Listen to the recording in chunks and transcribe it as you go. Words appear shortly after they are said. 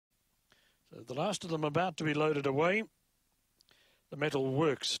So the last of them about to be loaded away. The Metal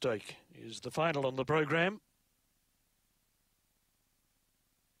Works stake is the final on the program.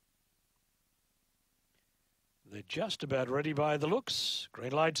 They're just about ready by the looks.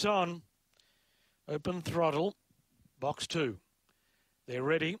 Green lights on. Open throttle. Box 2. They're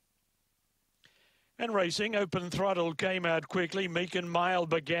ready. And racing, open throttle came out quickly. Meek and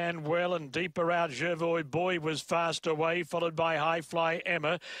Mild began well, and deeper out, Jervoy Boy was fast away, followed by High Fly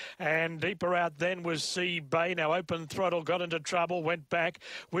Emma. And deeper out then was Sea Bay. Now open throttle got into trouble, went back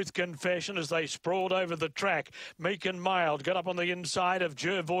with Confession as they sprawled over the track. Meek and Mild got up on the inside of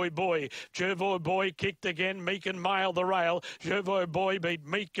Jervoy Boy. Jervoy Boy kicked again. Meek and Mild the rail. Jervoy Boy beat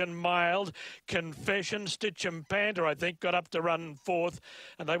Meek and Mild. Confession, Stitch and Panther, I think, got up to run fourth,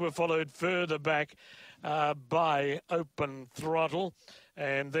 and they were followed further back by Open Throttle,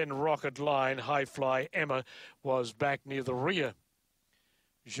 and then Rocket Line. High Fly Emma was back near the rear.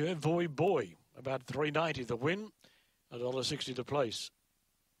 Jervoy Boy, about $3.90 the win, $1.60 the place.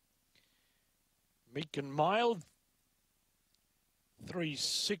 Meek and Mild,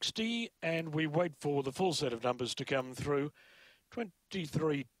 $3.60, and we wait for the full set of numbers to come through.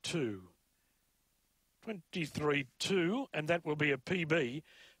 23-2. 23-2, and that will be a PB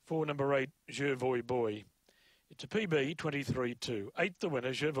for number 8, Jervoy Boy. It's a PB, 23-2. 8 the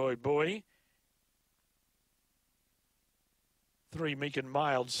winner, Jervoy Boy. 3, Meek and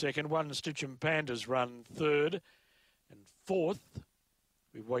Mild second. 1, Stitch and Pandas run third. And fourth,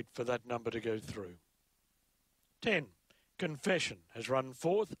 we wait for that number to go through. 10, Confession has run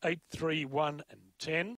fourth. 8, 3, 1 and 10.